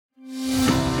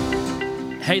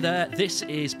Hey there, this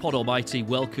is Pod Almighty.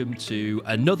 Welcome to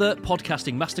another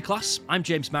podcasting masterclass. I'm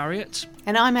James Marriott.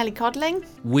 And I'm Ellie Codling.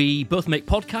 We both make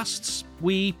podcasts,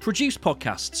 we produce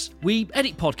podcasts, we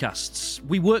edit podcasts,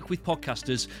 we work with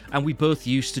podcasters, and we both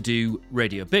used to do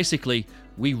radio. Basically,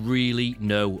 we really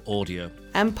know audio.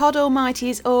 And Pod Almighty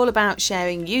is all about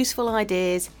sharing useful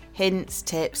ideas, hints,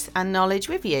 tips and knowledge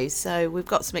with you. So we've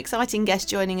got some exciting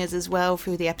guests joining us as well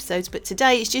through the episodes, but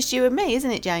today it's just you and me,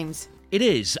 isn't it, James? It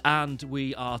is, and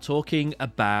we are talking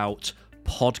about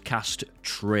podcast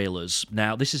trailers.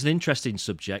 Now, this is an interesting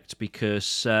subject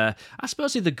because I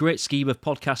suppose in the great scheme of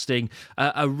podcasting,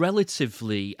 a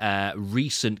relatively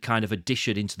recent kind of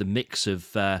addition into the mix of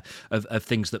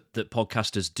things that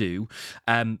podcasters do.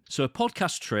 So a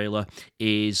podcast trailer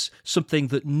is something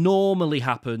that normally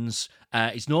happens,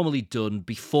 is normally done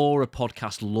before a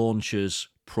podcast launches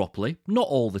properly, not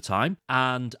all the time.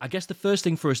 And I guess the first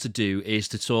thing for us to do is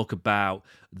to talk about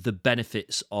the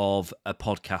benefits of a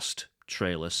podcast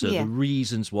trailer. So the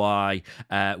reasons why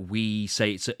we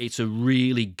say it's a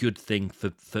really good thing for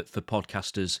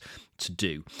podcasters to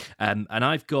do. And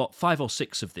I've got 5 or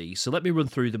 6 of these. So let me run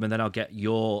through them and then I'll get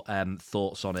your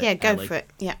thoughts on it. Yeah, go Ellie. for it.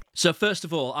 Yeah. So first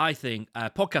of all, I think a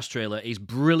podcast trailer is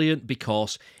brilliant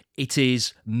because it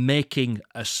is making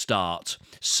a start.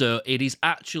 So it is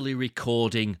actually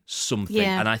recording something.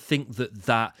 Yeah. And I think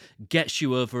that gets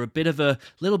you over a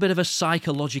little bit of a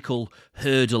psychological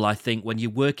hurdle, I think, when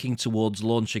you're working towards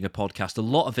launching a podcast. A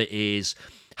lot of it is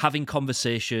having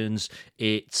conversations,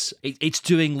 it's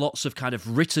doing lots of kind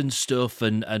of written stuff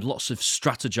and lots of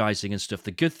strategizing and stuff.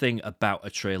 The good thing about a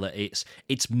trailer, it's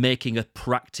making a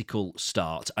practical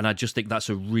start, and I just think that's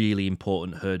a really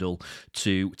important hurdle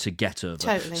to get over.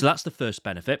 Totally. So that's the first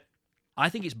benefit. I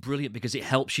think it's brilliant because it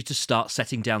helps you to start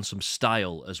setting down some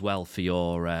style as well for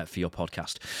your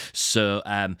podcast. So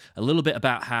a little bit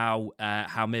about how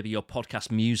maybe your podcast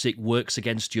music works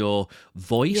against your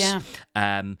voice.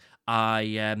 Yeah.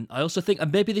 I also think,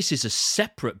 and maybe this is a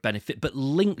separate benefit, but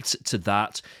linked to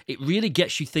that, it really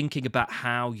gets you thinking about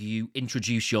how you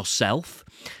introduce yourself,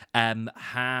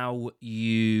 how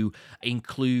you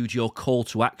include your call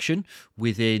to action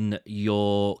within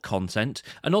your content,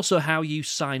 and also how you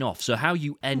sign off. So how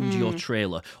you end your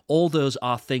trailer. All those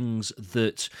are things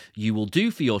that you will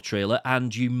do for your trailer,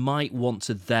 and you might want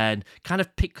to then kind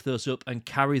of pick those up and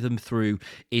carry them through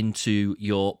into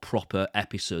your proper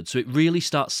episode. So it really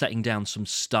starts setting down some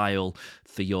style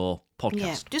for your podcast.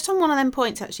 Yeah, just on one of them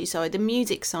points actually, sorry, the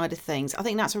music side of things, I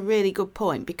think that's a really good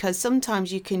point, because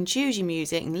sometimes you can choose your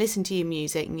music and listen to your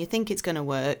music and you think it's going to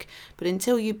work, but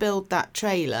until you build that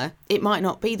trailer, it might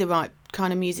not be the right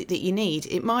kind of music that you need.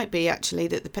 It might be actually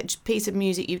that the piece of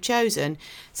music you've chosen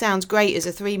sounds great as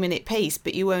a 3-minute piece,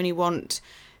 but you only want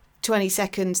 20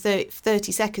 seconds,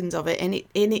 30 seconds of it, and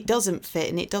it doesn't fit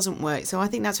and it doesn't work. So I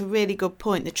think that's a really good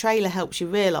point. The trailer helps you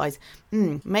realise,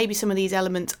 maybe some of these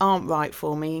elements aren't right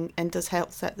for me, and does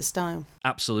help set the style.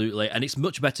 Absolutely, and it's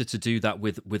much better to do that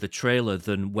with a trailer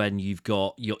than when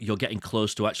you're getting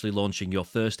close to actually launching your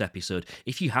first episode.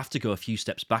 If you have to go a few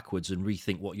steps backwards and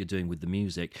rethink what you're doing with the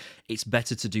music, it's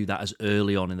better to do that as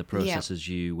early on in the process as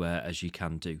you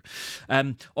can do.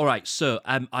 All right, so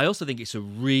I also think it's a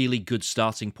really good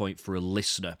starting point for a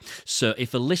listener. So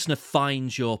if a listener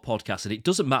finds your podcast, and it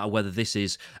doesn't matter whether this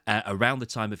is around the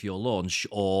time of your launch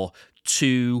or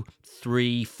 2,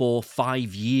 3, 4,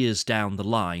 5 years down the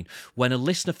line, when a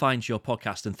listener finds your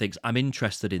podcast and thinks, I'm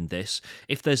interested in this,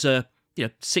 if there's a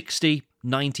 60,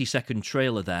 90-second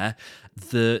trailer there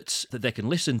that they can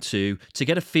listen to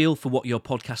get a feel for what your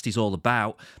podcast is all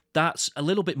about, that's a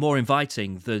little bit more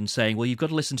inviting than saying, well, you've got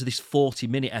to listen to this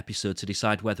 40-minute episode to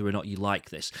decide whether or not you like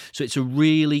this. So it's a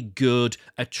really good,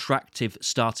 attractive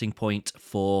starting point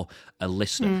for a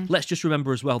listener. Let's just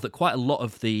remember as well that quite a lot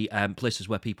of the places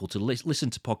where people to listen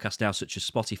to podcasts now, such as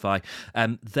Spotify,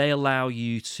 they allow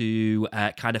you to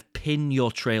kind of pin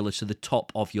your trailer to the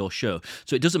top of your show.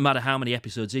 So it doesn't matter how many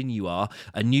episodes in you are,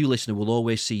 a new listener will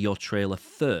always see your trailer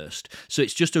first. So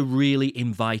it's just a really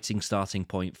inviting starting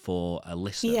point for a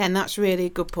listener. Yeah, and that's really a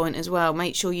good point as well.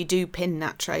 Make sure you do pin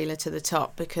that trailer to the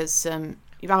top, because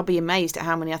I'll be amazed at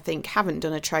how many I think haven't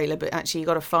done a trailer, but actually you've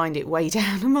got to find it way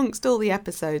down amongst all the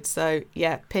episodes. So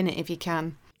yeah, pin it if you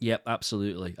can. Yep,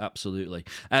 absolutely, absolutely.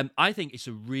 I think it's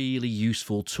a really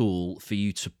useful tool for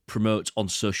you to promote on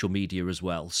social media as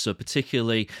well. So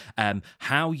particularly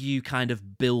how you kind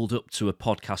of build up to a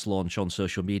podcast launch on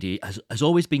social media has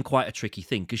always been quite a tricky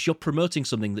thing because you're promoting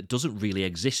something that doesn't really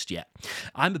exist yet.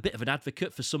 I'm a bit of an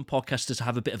advocate for some podcasters to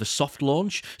have a bit of a soft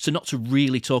launch, so not to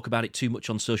really talk about it too much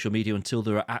on social media until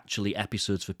there are actually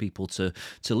episodes for people to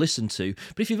listen to.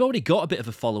 But if you've already got a bit of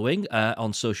a following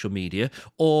on social media,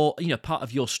 or part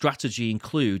of your strategy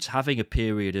includes having a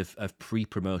period of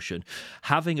pre-promotion,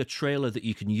 having a trailer that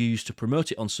you can use to promote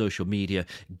it on social media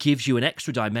gives you an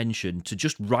extra dimension to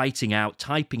just typing out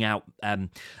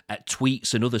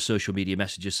tweets and other social media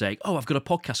messages saying, oh, I've got a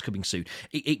podcast coming soon.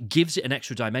 It gives it an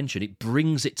extra dimension. It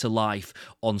brings it to life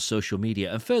on social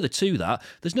media. And further to that,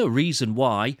 there's no reason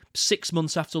why 6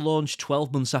 months after launch,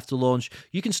 12 months after launch,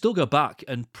 you can still go back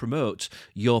and promote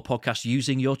your podcast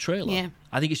using your trailer. Yeah.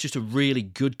 I think it's just a really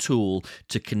good tool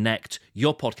to connect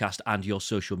your podcast and your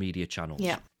social media channels.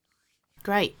 Yeah.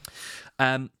 Great.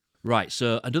 Right,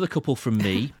 so another couple from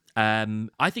me.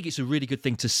 I think it's a really good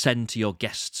thing to send to your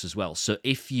guests as well. So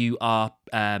if you are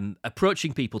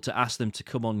approaching people to ask them to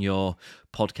come on your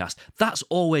podcast, that's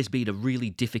always been a really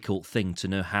difficult thing to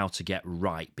know how to get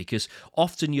right, because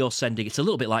often you're sending, it's a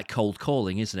little bit like cold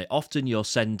calling, isn't it? Often you're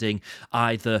sending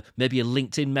either maybe a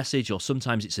LinkedIn message, or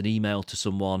sometimes it's an email to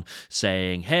someone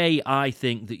saying, hey, I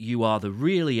think that you are the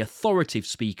really authoritative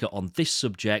speaker on this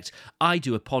subject. I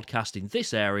do a podcast in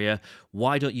this area.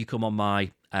 Why don't you come on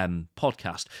my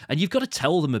podcast? And you've got to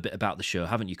tell them a bit about the show,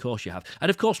 haven't you? Of course you have. And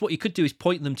of course what you could do is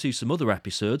point them to some other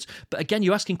episodes, but again,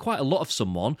 you're asking quite a lot of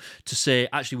someone to say,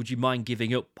 actually, would you mind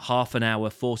giving up half an hour,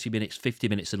 40 minutes, 50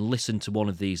 minutes and listen to one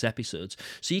of these episodes?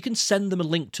 So you can send them a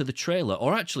link to the trailer,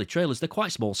 or actually trailers, they're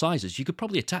quite small sizes. You could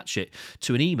probably attach it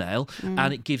to an email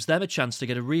and it gives them a chance to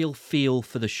get a real feel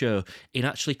for the show in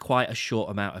actually quite a short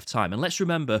amount of time. And let's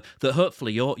remember that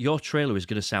hopefully your trailer is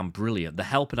going to sound brilliant. The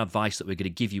help and advice that we're going to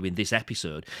give you in this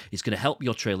episode is going to help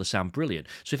your trailer sound brilliant.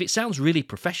 So if it sounds really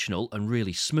professional and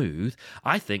really smooth,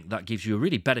 I think that gives you a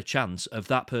really better chance of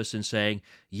that person saying,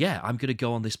 yeah, I'm going to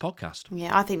go on this podcast.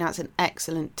 Yeah, I think that's an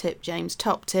excellent tip, James.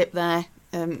 Top tip there.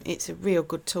 It's a real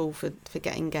good tool for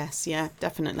getting guests. Yeah,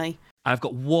 definitely. I've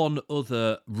got one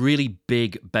other really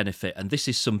big benefit, and this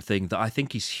is something that I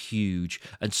think is huge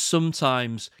and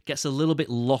sometimes gets a little bit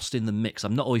lost in the mix.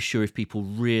 I'm not always sure if people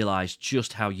realise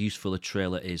just how useful a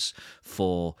trailer is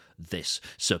for this.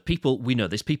 So we know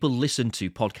this, people listen to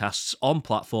podcasts on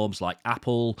platforms like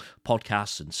Apple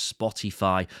Podcasts and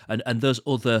Spotify and those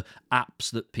other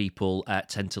apps that people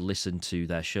tend to listen to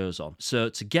their shows on. So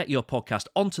to get your podcast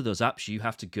onto those apps, you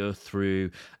have to go through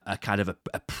a kind of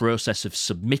a process of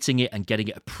submitting it and getting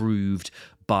it approved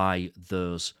by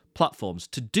those platforms.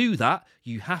 To do that,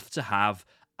 you have to have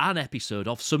an episode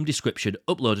of some description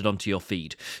uploaded onto your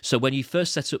feed. So when you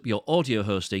first set up your audio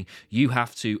hosting, you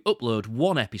have to upload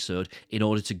one episode in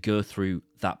order to go through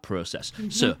that process.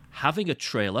 So having a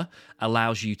trailer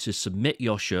allows you to submit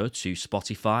your show to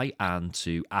Spotify and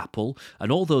to Apple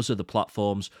and all those other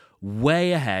platforms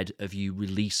way ahead of you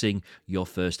releasing your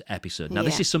first episode. Now,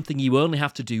 this is something you only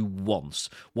have to do once.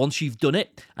 Once you've done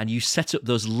it and you set up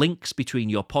those links between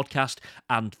your podcast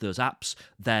and those apps,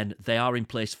 then they are in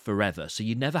place forever. So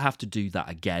you never have to do that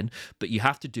again, but you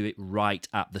have to do it right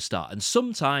at the start. And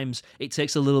sometimes it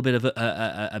takes a little bit of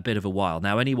a bit of a while.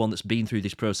 Now, anyone that's been through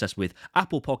this process with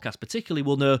Apple Podcasts particularly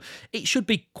will know it should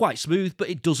be quite smooth, but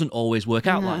it doesn't always work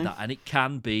out like that. And it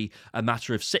can be a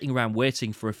matter of sitting around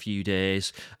waiting for a few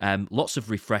days, lots of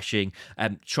refreshing,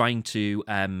 trying to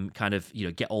kind of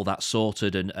get all that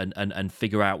sorted and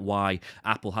figure out why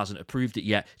Apple hasn't approved it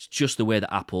yet. It's just the way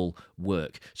that Apple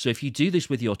work. So if you do this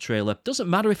with your trailer, doesn't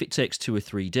matter if it takes 2 or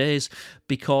 3 days,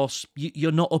 because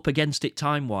you're not up against it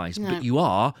time-wise, but you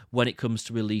are when it comes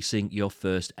to releasing your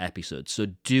first episode. So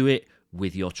do it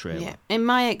with your trailer. Yeah. In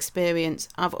my experience,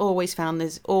 I've always found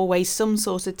there's always some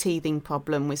sort of teething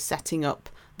problem with setting up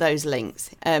those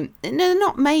links. And they're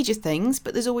not major things,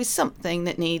 but there's always something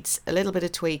that needs a little bit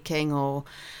of tweaking or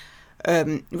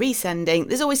resending.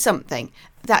 There's always something.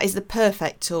 That is the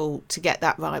perfect tool to get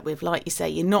that right with. Like you say,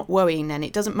 you're not worrying then.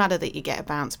 It doesn't matter that you get a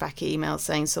bounce back email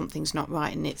saying something's not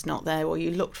right and it's not there, or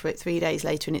you looked for it 3 days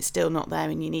later and it's still not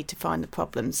there and you need to find the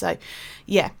problem. So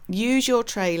yeah, use your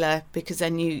trailer, because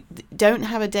then you don't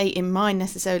have a date in mind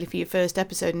necessarily for your first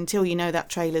episode until you know that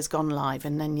trailer's gone live,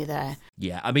 and then you're there.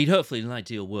 Yeah, I mean, hopefully in an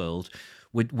ideal world,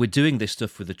 we're doing this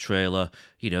stuff with the trailer,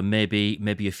 maybe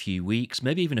a few weeks,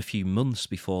 maybe even a few months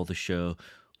before the show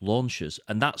launches,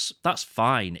 and that's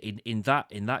fine. In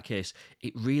that case,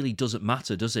 it really doesn't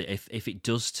matter, does it? If it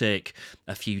does take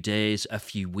a few days, a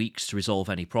few weeks to resolve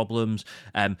any problems,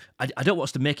 I don't want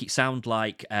us to make it sound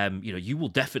like you will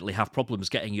definitely have problems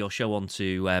getting your show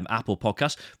onto Apple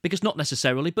Podcasts, because not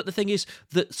necessarily. But the thing is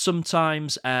that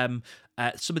sometimes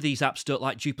some of these apps don't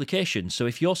like duplication. So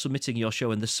if you're submitting your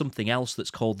show and there's something else that's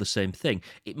called the same thing,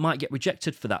 it might get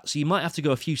rejected for that. So you might have to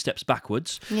go a few steps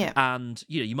backwards. Yeah. And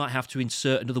you might have to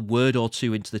insert another word or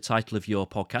two into the title of your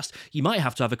podcast. You might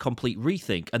have to have a complete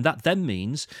rethink. And that then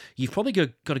means you've probably got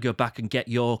to go back and get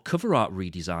your cover art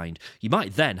redesigned. You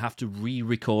might then have to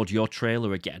re-record your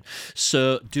trailer again.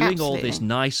 So doing all this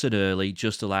nice and early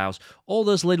just allows all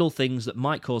those little things that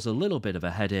might cause a little bit of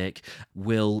a headache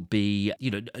will be,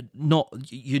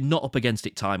 you're not up against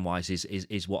it time-wise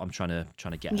is what I'm trying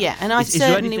to get at. Yeah, and I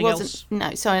certainly wasn't.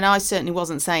 No, sorry, and I certainly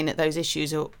wasn't saying that those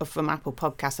issues are from Apple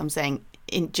Podcasts. I'm saying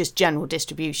in just general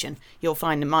distribution, you'll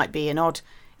find there might be an odd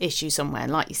issue somewhere,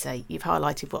 and like you say, you've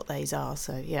highlighted what those are.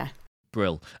 So yeah.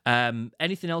 Brill.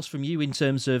 Anything else from you in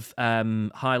terms of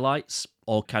highlights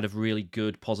or kind of really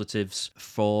good positives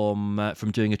from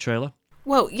doing a trailer?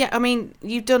 Well, yeah, I mean,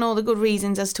 you've done all the good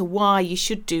reasons as to why you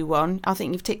should do one. I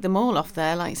think you've ticked them all off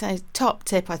there. Like I say, top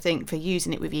tip, I think, for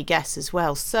using it with your guests as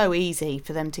well. So easy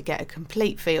for them to get a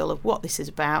complete feel of what this is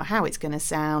about, how it's going to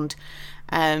sound,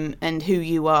 and who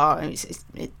you are. It's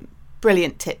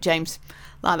brilliant tip, James.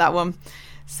 Like that one.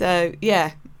 So,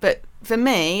 yeah. But for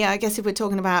me, I guess if we're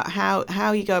talking about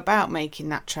how you go about making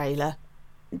that trailer,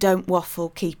 don't waffle,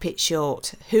 keep it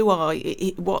short. Who are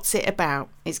you? What's it about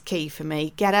is key for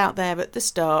me. Get out there at the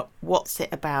start. What's it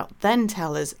about? Then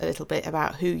tell us a little bit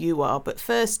about who you are. But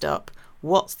first up,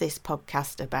 what's this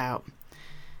podcast about?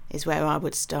 Is where I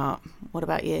would start. What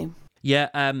about you? Yeah,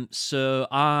 so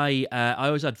I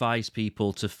always advise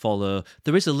people to follow.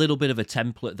 There is a little bit of a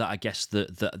template that I guess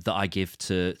that I give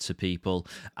to people,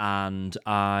 and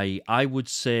I would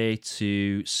say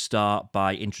to start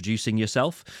by introducing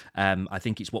yourself. I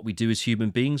think it's what we do as human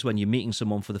beings when you're meeting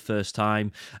someone for the first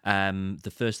time.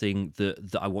 The first thing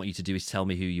that I want you to do is tell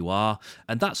me who you are,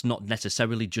 and that's not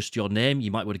necessarily just your name. You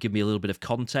might want to give me a little bit of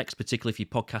context, particularly if you're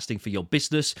podcasting for your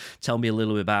business. Tell me a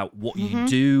little bit about what you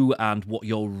do and what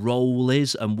your role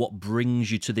is and what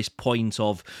brings you to this point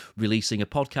of releasing a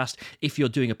podcast. If you're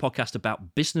doing a podcast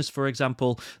about business, for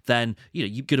example, then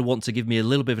you're going to want to give me a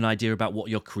little bit of an idea about what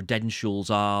your credentials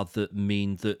are that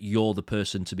mean that you're the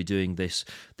person to be doing this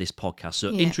podcast. So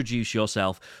introduce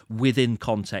yourself within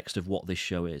context of what this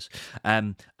show is,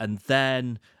 and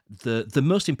then the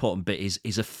most important bit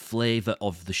is a flavour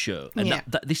of the show, and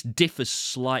that this differs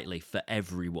slightly for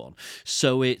everyone.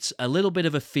 So it's a little bit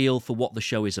of a feel for what the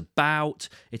show is about,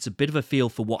 it's a bit of a feel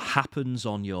for what happens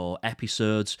on your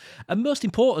episodes, and most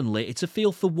importantly, it's a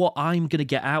feel for what I'm going to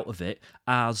get out of it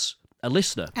as a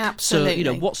listener. Absolutely.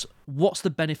 So, what's the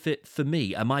benefit for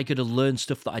me? Am I going to learn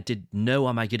stuff that I didn't know?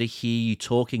 Am I going to hear you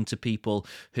talking to people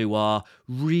who are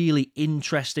really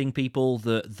interesting people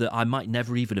that I might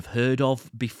never even have heard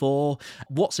of before?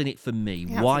 What's in it for me?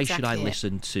 Why should I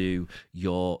listen to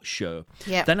your show?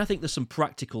 Yep. Then I think there's some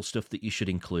practical stuff that you should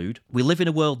include. We live in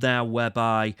a world now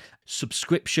whereby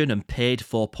subscription and paid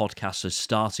for podcasts are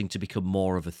starting to become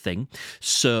more of a thing.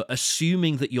 So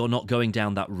assuming that you're not going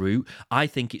down that route, I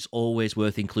think it's always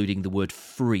worth including the word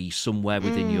free somewhere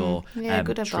within your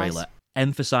trailer.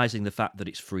 Emphasizing the fact that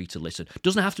it's free to listen.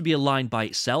 Doesn't have to be a line by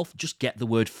itself, just get the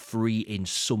word free in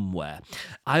somewhere.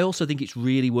 I also think it's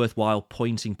really worthwhile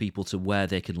pointing people to where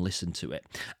they can listen to it.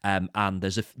 And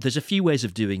there's a few ways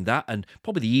of doing that, and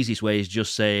probably the easiest way is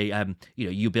just say,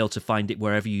 you'll be able to find it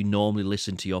wherever you normally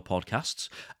listen to your podcasts,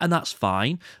 and that's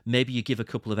fine. Maybe you give a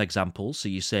couple of examples, so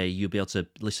you say you'll be able to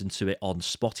listen to it on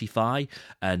Spotify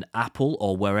and Apple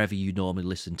or wherever you normally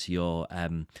listen to your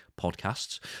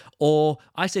podcasts. Or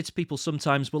I say to people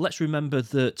sometimes, well, let's remember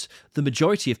that the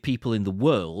majority of people in the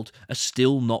world are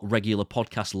still not regular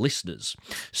podcast listeners.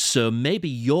 So maybe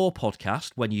your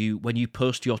podcast, when you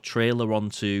post your trailer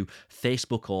onto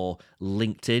Facebook or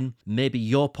LinkedIn, maybe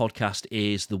your podcast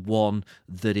is the one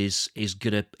that is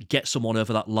going to get someone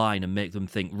over that line and make them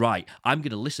think, right, I'm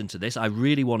going to listen to this. I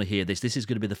really want to hear this. This is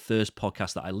going to be the first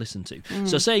podcast that I listen to.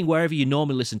 So saying wherever you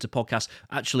normally listen to podcasts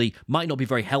actually might not be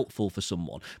very helpful for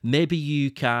someone. maybe you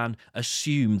can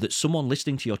assume that someone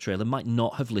listening to your trailer might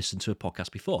not have listened to a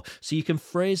podcast before. So you can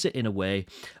phrase it in a way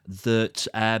that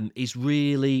is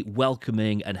really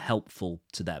welcoming and helpful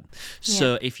to them.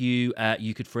 So if you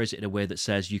could phrase it in a way that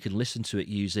says you can listen to it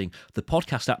using the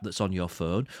podcast app that's on your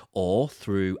phone, or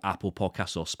through Apple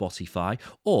Podcasts or Spotify,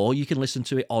 or you can listen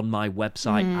to it on my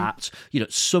website at,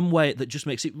 some way that just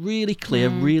makes it really clear,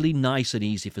 really nice and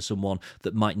easy for someone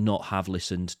that might not have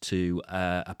listened to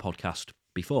a podcast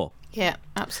before. Yeah,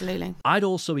 absolutely. I'd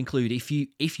also include,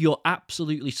 if you're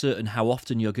absolutely certain how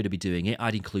often you're going to be doing it,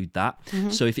 I'd include that.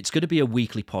 So if it's going to be a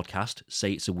weekly podcast,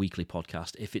 say it's a weekly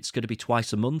podcast. If it's going to be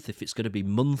twice a month, if it's going to be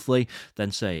monthly,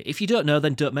 then say it. If you don't know,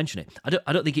 then don't mention it.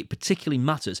 I don't think it particularly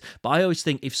matters, but I always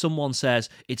think if someone says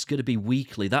it's going to be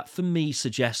weekly, that for me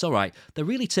suggests, all right, they're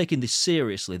really taking this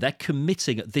seriously. They're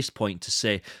committing at this point to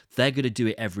say they're going to do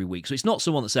it every week. So it's not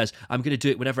someone that says, I'm going to do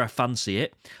it whenever I fancy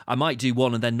it. I might do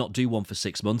one and then not do one for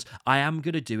 6 months. I am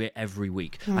going to do it every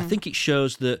week. I think it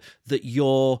shows that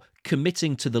you're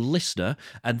committing to the listener,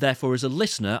 and therefore as a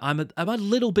listener I'm a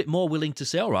little bit more willing to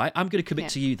say, all right, I'm going to commit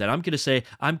to you then. I'm going to say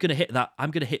I'm going to hit that,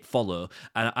 I'm going to hit follow,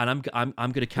 and I'm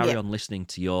going to carry on listening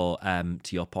to your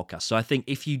podcast. So I think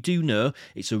if you do know,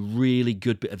 it's a really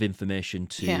good bit of information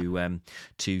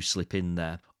to slip in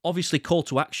there. Obviously, call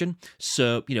to action.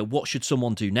 So, what should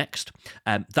someone do next?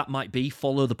 That might be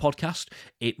follow the podcast.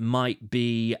 It might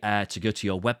be to go to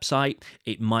your website.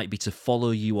 It might be to follow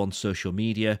you on social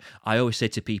media. I always say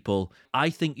to people,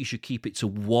 I think you should keep it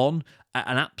to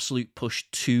an absolute push,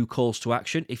 2 calls to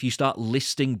action. If you start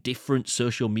listing different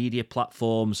social media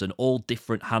platforms and all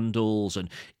different handles and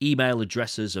email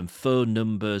addresses and phone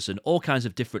numbers and all kinds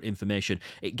of different information,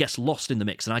 it gets lost in the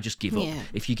mix, and I just give up.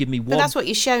 If you give me one... But that's what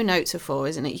your show notes are for,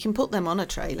 isn't it? You can put them on a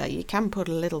trailer. You can put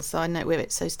a little side note with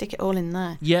it, so stick it all in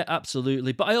there. Yeah,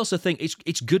 absolutely. But I also think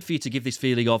it's good for you to give this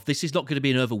feeling of, this is not going to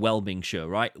be an overwhelming show,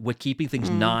 right? We're keeping things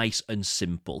nice and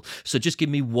simple. So just give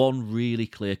me one really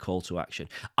clear call to action.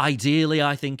 Ideally,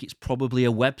 I think it's probably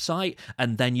a website,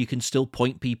 and then you can still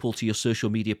point people to your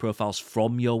social media profiles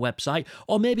from your website.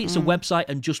 Or maybe it's a website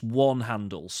and just one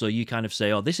handle. So you kind of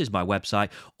say, oh, this is my website.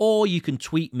 Or you can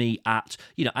tweet me at,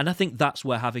 and I think that's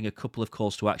where having a couple of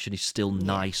calls to action is still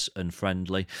nice and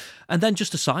friendly. And then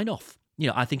just a sign off.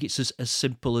 I think it's as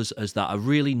simple as that. A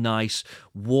really nice,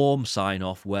 warm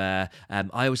sign-off where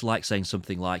I always like saying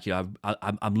something like,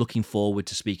 I'm looking forward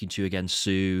to speaking to you again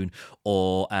soon,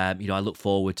 or, I look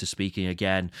forward to speaking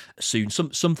again soon.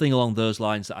 Something along those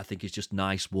lines that I think is just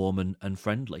nice, warm and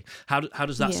friendly. How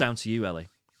does that sound to you, Ellie?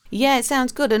 Yeah, it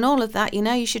sounds good. And all of that,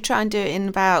 you should try and do it in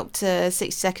about 60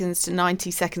 seconds to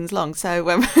 90 seconds long.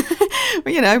 So,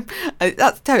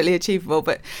 that's totally achievable.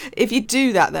 But if you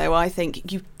do that, though, I think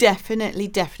you definitely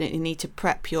need to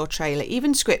prep your trailer.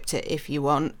 Even script it if you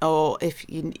want, or if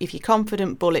you're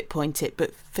confident, bullet point it.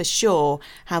 But for sure,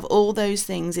 have all those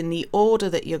things in the order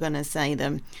that you're going to say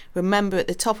them. Remember, at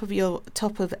the top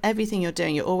of everything you're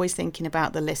doing, you're always thinking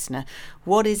about the listener.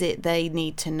 What is it they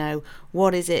need to know?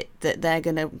 What is it that they're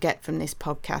going to get from this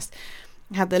podcast?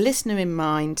 Have the listener in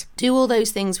mind. Do all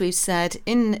those things we've said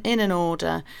in an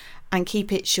order, and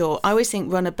keep it short. I always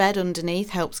think run a bed underneath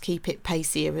helps keep it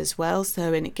pacier as well.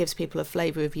 So, and it gives people a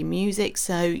flavour of your music.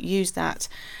 So use that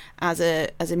as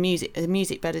a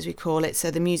music bed, as we call it.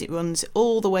 So the music runs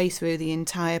all the way through the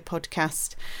entire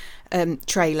podcast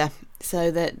trailer, so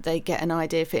that they get an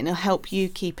idea of it, and it'll help you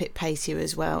keep it pacier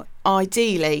as well.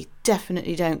 Ideally,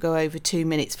 definitely don't go over 2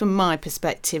 minutes. From my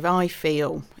perspective, I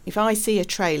feel if I see a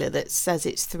trailer that says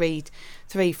it's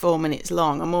 4 minutes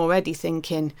long, I'm already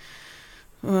thinking,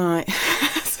 right.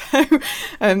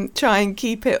 So try and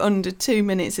keep it under 2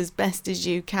 minutes as best as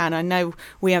you can. I know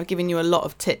we have given you a lot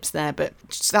of tips there, but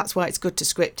that's why it's good to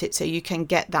script it, so you can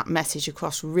get that message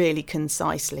across really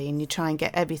concisely, and you try and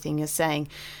get everything you're saying,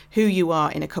 who you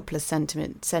are in a couple of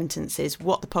sentences,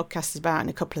 what the podcast is about in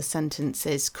a couple of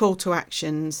sentences, call to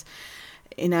actions,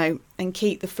 and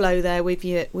keep the flow there with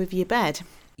your bed.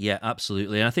 Yeah,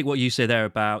 absolutely. And I think what you say there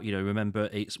about, remember,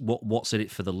 it's what's in it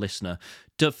for the listener.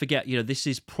 Don't forget, this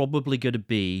is probably going to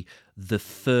be the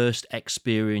first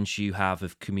experience you have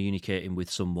of communicating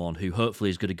with someone who hopefully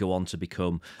is going to go on to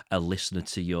become a listener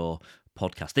to your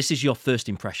podcast. This is your first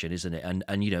impression, isn't it? And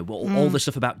all the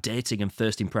stuff about dating and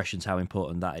first impressions, how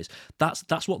important that is.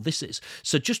 That's what this is.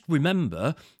 So just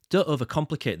remember don't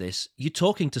overcomplicate this. You're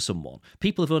talking to someone.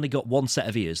 People have only got one set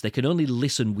of ears. They can only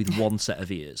listen with one set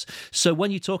of ears. So when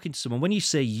you're talking to someone, when you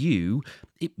say you,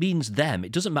 it means them.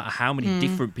 It doesn't matter how many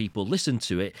different people listen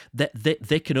to it.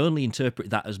 They can only interpret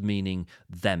that as meaning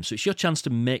them. So it's your chance to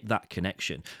make that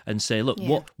connection and say, look,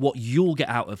 what you'll get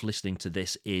out of listening to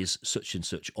this is such and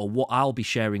such, or what I'll be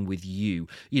sharing with you.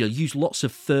 Use lots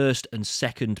of first and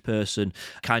second person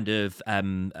kind of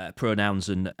pronouns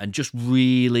and just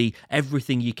really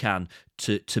everything you can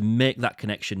to make that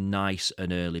connection nice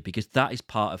and early, because that is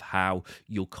part of how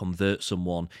you'll convert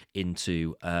someone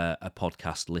into a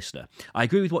podcast listener. I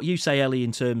agree with what you say, Ellie,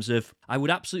 in terms of I would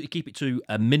absolutely keep it to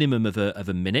a minimum of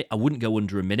a minute. I wouldn't go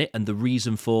under a minute, and the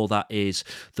reason for that is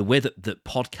the way that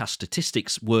podcast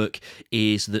statistics work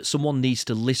is that someone needs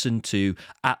to listen to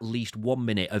at least 1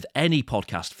 minute of any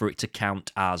podcast for it to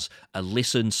count as a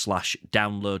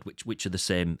listen/download, which are the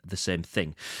same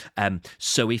thing.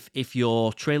 So if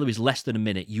your trailer is less than a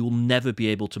minute, you will never be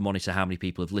able to monitor how many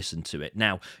people have listened to it.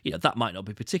 Now, that might not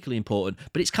be particularly important,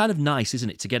 but it's kind of nice, isn't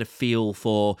it, to get a feel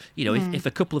for, if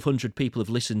a couple of hundred people have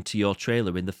listened to your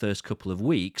trailer in the first couple of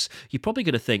weeks, you're probably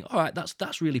going to think, all right,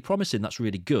 that's really promising, that's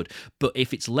really good. But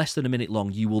if it's less than a minute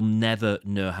long, you will never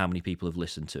know how many people have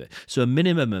listened to it. So a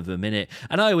minimum of a minute.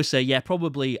 And I always say,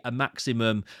 probably a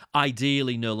maximum,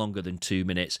 ideally no longer than 2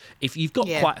 minutes. If you've got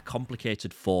quite a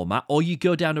complicated format, or you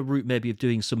go down a route maybe of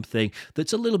doing something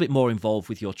that's a little bit more involved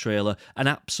with your trailer, an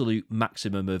absolute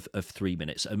maximum of 3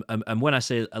 minutes. And when I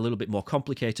say a little bit more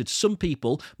complicated, some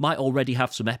people might already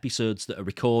have some episodes that are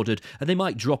recorded, and they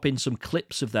might drop in some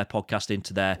clips of their podcast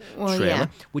into their trailer,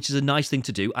 which is a nice thing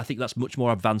to do. I think that's much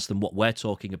more advanced than what we're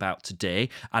talking about today,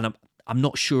 and I'm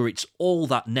not sure it's all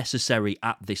that necessary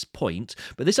at this point,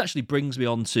 but this actually brings me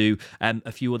on to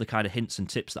a few other kind of hints and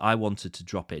tips that I wanted to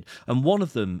drop in. And one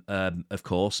of them, of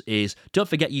course, is don't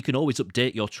forget you can always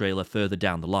update your trailer further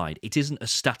down the line. It isn't a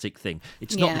static thing.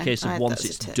 It's not the case of once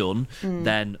it's done,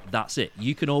 then that's it.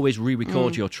 You can always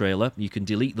re-record your trailer. You can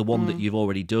delete the one that you've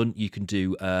already done. You can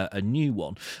do a new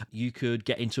one. You could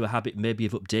get into a habit maybe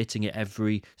of updating it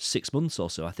every 6 months or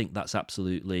so. I think that's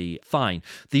absolutely fine.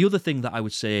 The other thing that I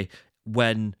would say,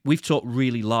 when we've talked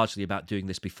really largely about doing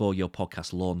this before your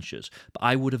podcast launches, but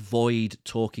I would avoid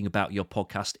talking about your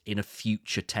podcast in a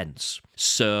future tense.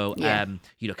 So,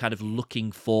 kind of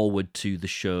looking forward to the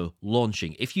show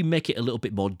launching. If you make it a little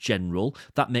bit more general,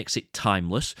 that makes it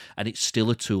timeless, and it's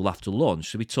still a tool after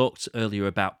launch. So we talked earlier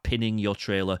about pinning your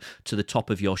trailer to the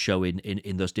top of your show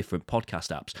in those different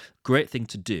podcast apps. Great thing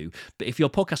to do. But if your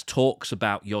podcast talks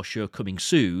about your show coming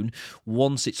soon,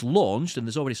 once it's launched and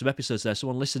there's already some episodes there,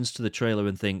 someone listens to the trailer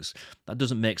and thinks, that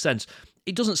doesn't make sense.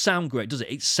 It doesn't sound great, does it?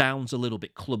 It sounds a little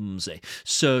bit clumsy.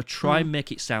 So try and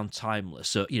make it sound timeless.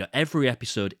 So, every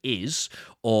episode is,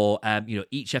 or,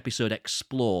 each episode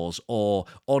explores, or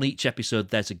on each episode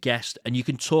there's a guest, and you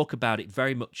can talk about it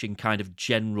very much in kind of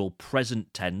general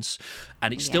present tense,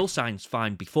 and it still sounds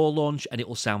fine before launch, and it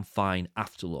will sound fine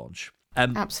after launch.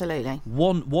 Absolutely.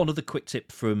 One other quick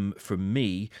tip from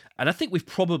me, and I think we've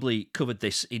probably covered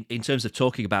this in terms of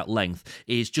talking about length,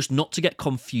 is just not to get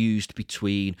confused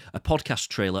between a podcast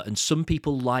trailer, and some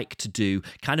people like to do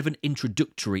kind of an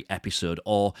introductory episode,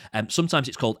 or sometimes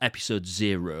it's called episode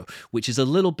 0, which is a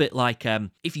little bit like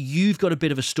if you've got a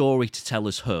bit of a story to tell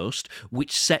as host,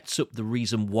 which sets up the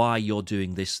reason why you're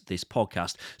doing this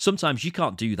podcast. Sometimes you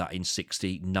can't do that in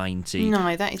 60, 90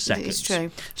 No, that is seconds. It's true.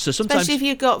 So sometimes, especially if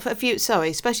you've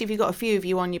got a few of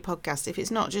you on your podcast. If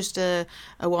it's not just a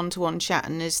one-to-one chat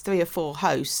and there's 3 or 4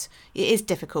 hosts, it is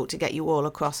difficult to get you all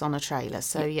across on a trailer.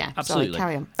 So absolutely.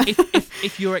 Sorry, carry on.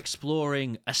 if you're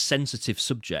exploring a sensitive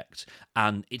subject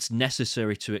and it's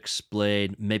necessary to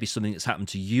explain maybe something that's happened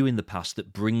to you in the past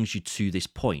that brings you to this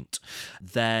point,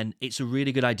 then it's a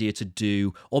really good idea to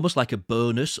do almost like a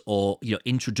bonus or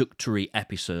introductory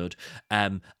episode,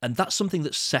 and that's something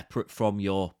that's separate from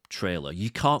your trailer. You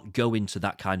can't go into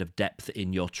that kind of depth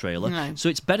in your trailer. No. So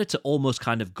it's better to almost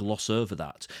kind of gloss over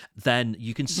that. Then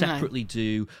you can separately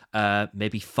do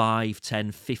maybe 5,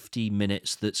 10, 15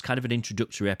 minutes that's kind of an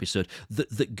introductory episode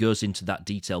that goes into that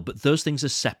detail. But those things are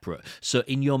separate. So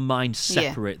in your mind,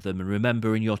 separate them. And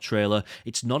remember, in your trailer,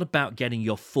 it's not about getting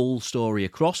your full story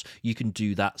across. You can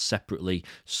do that separately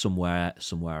somewhere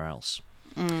else.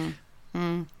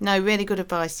 No, really good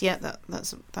advice. Yeah,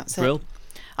 that's it. Brill.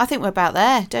 I think we're about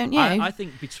there, don't you? I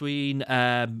think between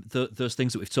those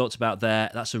things that we've talked about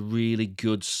there, that's a really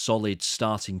good, solid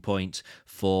starting point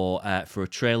for a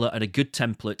trailer, and a good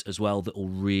template as well that will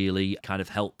really kind of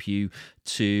help you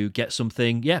to get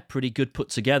something, pretty good put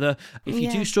together. If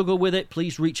you do struggle with it,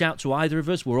 please reach out to either of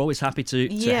us. We're always happy to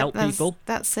help people.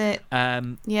 That's it.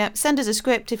 Send us a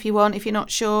script if you want. If you're not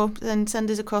sure, then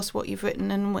send us across what you've written,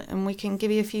 and we can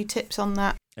give you a few tips on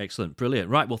that. Excellent. Brilliant.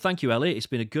 Right. Well, thank you, Ellie. It's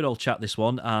been a good old chat, this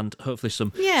one, and hopefully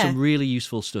some really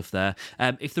useful stuff there.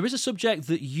 If there is a subject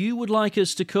that you would like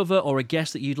us to cover, or a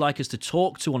guest that you'd like us to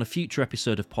talk to on a future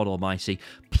episode of Pod Almighty,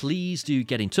 please do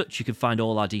get in touch. You can find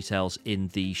all our details in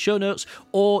the show notes,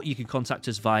 or you can contact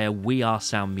us via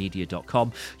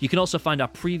wearesoundmedia.com. You can also find our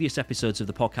previous episodes of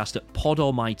the podcast at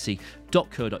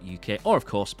podalmighty.co.uk, or of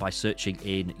course by searching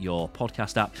in your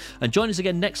podcast app. And join us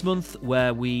again next month,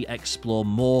 where we explore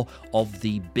more of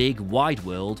the big wide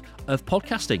world of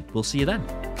podcasting. We'll see you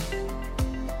then.